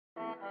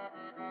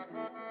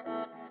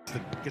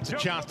Gets a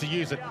chance to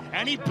use it,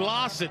 and he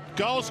blasts it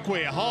goal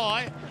square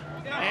high,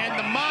 and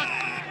the mark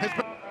has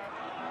been...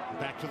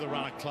 Back to the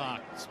runner,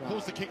 Clark.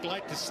 Pulls the kick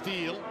late to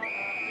Steele.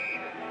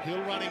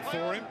 Hill running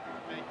for him.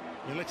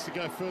 He lets to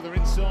go further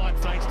inside,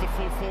 fakes to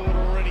full forward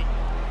already.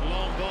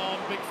 Long bomb,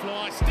 big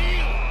fly,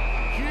 Steele!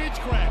 Huge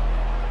grab.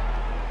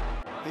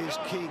 Here's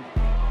King.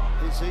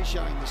 Is he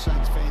showing the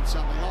Saints fans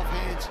something? Off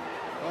hands.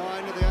 Oh,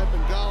 into the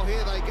open goal.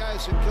 Here they go.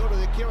 St Kilda,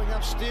 they're queuing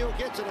up. Steele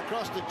gets it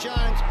across to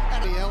Jones.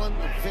 And the Allen,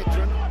 a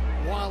veteran.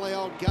 Wily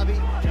old Gubby.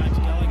 James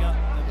Gallagher,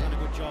 they've done a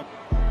good job.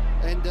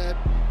 And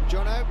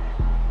Jono,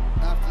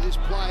 after this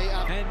play...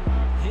 And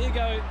here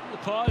go the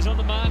Pies on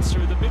the march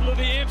through the middle of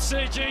the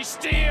MCG.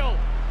 Steele,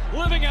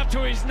 living up to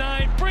his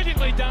name.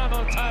 Brilliantly done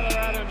on Taylor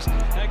Adams.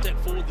 That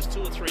forward, there's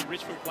 2 or 3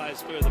 Richmond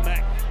players further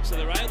back, so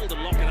they're able to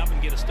lock it up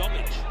and get a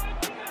stoppage.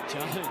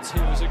 Jones,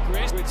 who was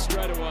aggressive with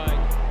straight away.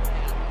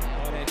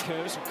 Right-hand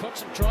curves.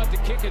 Coxon tried to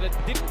kick it. It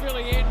didn't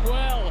really end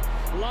well.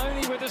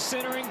 Loney with a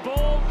centering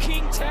ball.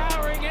 King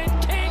towering and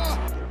kicked.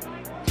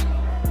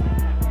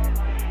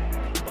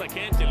 What I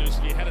can tell you is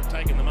if you had it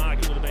taken the mark,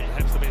 it would have been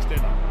perhaps the best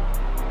ever.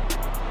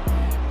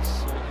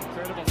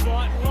 Incredible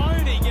fight.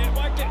 Loney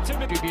won't get too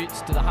many.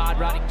 Contributes to the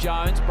hard-running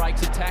Jones.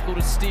 Breaks a tackle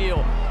to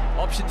Steele.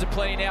 Options are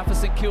plenty now for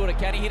St Kilda.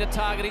 Can he hit a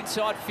target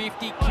inside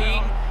 50?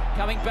 King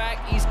coming back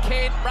is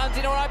Kent. Runs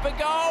into an open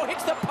goal.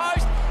 Hits the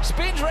post.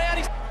 Spins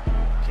round.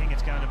 King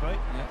it's going to be.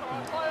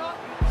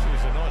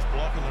 She's a nice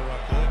block in the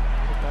ruck there.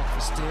 Back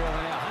for Steele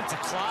now. Hunter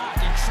Clark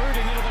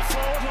intruding into the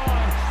forward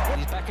line.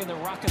 He's back in the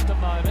ruck at the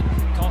moment.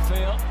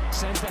 Caulfield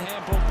sends the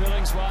handball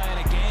Billings' way,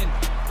 and again,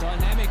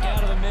 dynamic out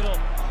of the middle.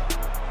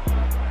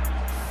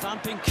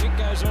 Thumping kick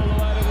goes all the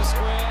way to the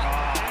square.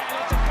 And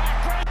it's a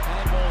back.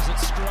 Handballs it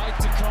straight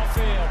to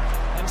Caulfield,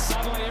 and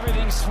suddenly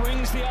everything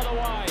swings the other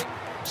way.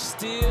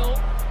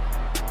 Steele.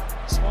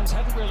 Swans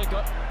hadn't really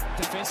got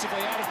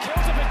defensively out of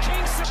kilter, but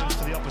King's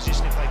for the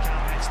opposition if they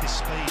can't match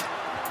this speed.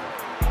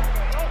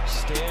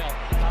 Steele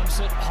pumps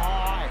it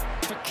high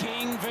for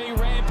King v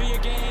Rampy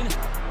again.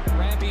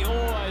 Rampy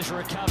always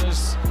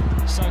recovers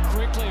so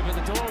quickly, but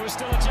the door was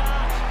still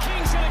ajar.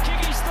 King's going to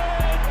kick his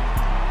third.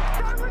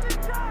 Go with it,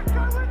 Jack,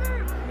 go with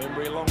him.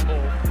 Remember, a long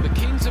ball. The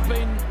Kings have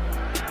been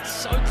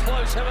so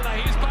close, haven't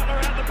they? Here's Butler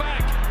out the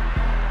back.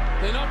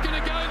 They're not going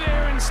to go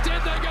there.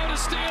 Instead, they go to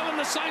Steele, and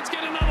the Saints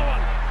get another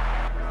one.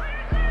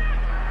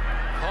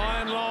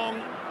 High and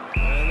long,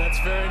 and that's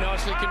very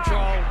nicely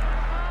controlled.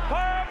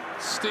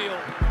 Steele.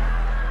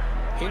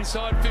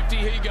 Inside 50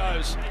 he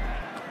goes.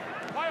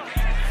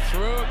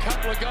 Through a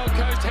couple of Gold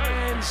Coast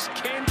hands.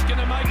 Kent's going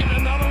to make it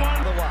another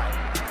one.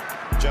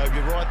 Job,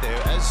 you're right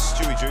there. As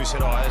Stewie Drew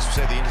said, as we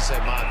said, the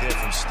intercept mark there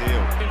from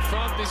Steele. In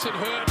front, this had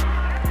hurt.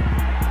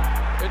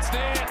 It's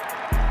there.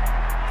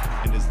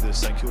 And as the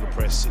St Kilda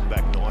press sitting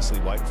back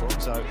nicely waiting for him,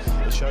 so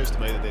it shows to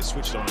me that they're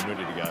switched on and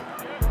ready to go.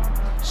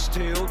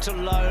 Steele to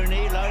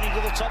Loney, Loney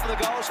to the top of the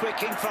goal square,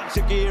 King front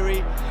to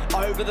Geary,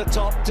 over the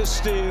top to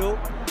Steele.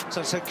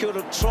 So St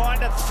Kilda trying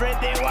to thread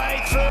their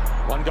way through.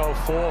 1 goal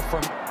 4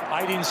 from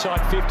 8 inside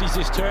 50s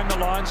this turn the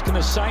lines. Can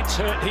the Saints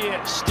hurt here?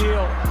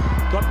 Steele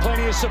got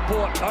plenty of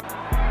support.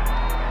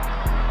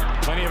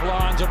 Plenty of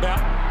lines about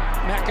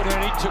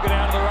McInerney, took it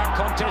out of the ruck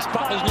contest.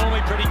 Butler's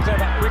normally pretty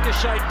clever.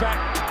 Ricocheted back.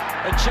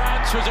 A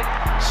chance was it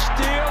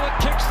Steele that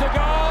kicks the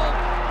goal.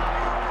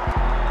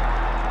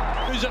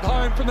 Who's at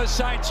home from the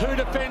Saints? Who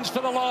defends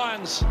for the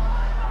Lions?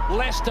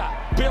 Leicester,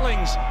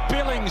 Billings,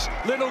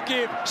 little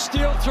give,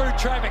 Steele through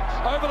traffic,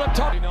 over the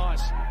top.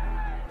 Nice.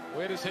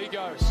 Where does he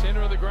go?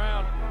 Centre of the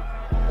ground.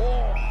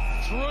 Oh,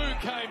 through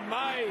came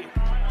May.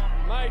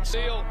 Made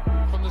Steele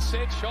from the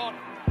set shot.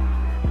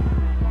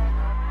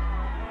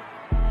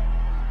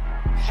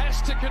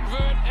 Has to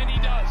convert, and he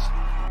does.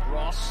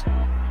 Ross.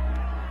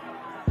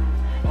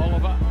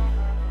 Oliver.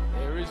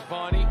 There is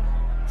Viney.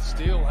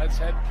 Steele has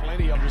had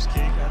plenty of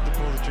Kick, had to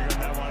pull the trigger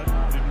on that one.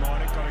 Didn't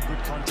mind it. Got a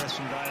good contest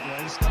from Dave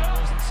Lees.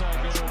 Wasn't so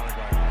good.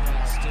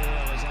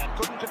 Steele is out.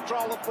 Couldn't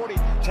control the footy.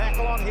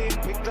 Tackle on him,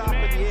 picked up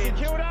at the end.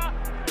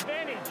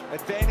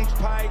 Advantage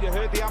paid. You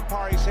heard the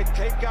umpire, he said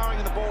keep going,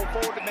 and the ball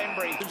forward to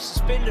Membry.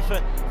 Suspended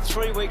for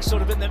 3 weeks,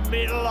 sort of in the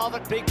middle of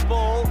it. Big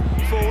ball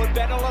forward,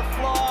 battle of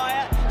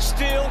flyer.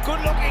 Steele, good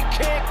looking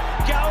kick,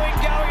 going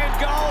and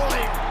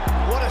goaling.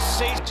 What a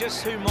season.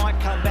 Just who might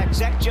come back.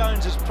 Zach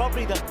Jones is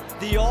probably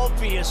the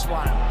obvious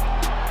one.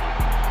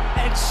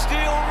 And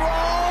Steele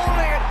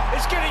rolling it.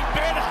 It's getting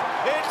better.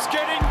 It's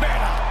getting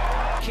better.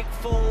 Kick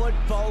forward,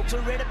 Bolter,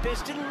 red at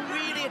best, didn't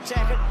really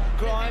attack it.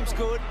 Grimes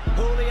good,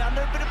 Hooley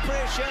under a bit of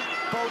pressure.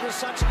 Bolter's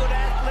such a good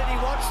athlete, he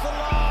wants the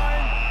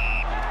line.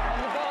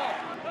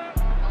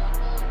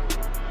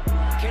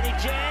 Can he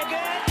jag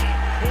it?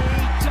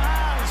 He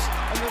does,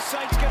 and the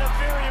Saints get a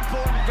very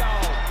important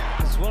goal.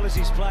 As well as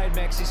he's played,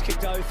 Max, he's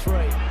kicked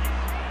 0-3.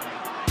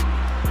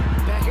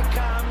 Back it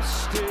comes,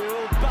 Steele.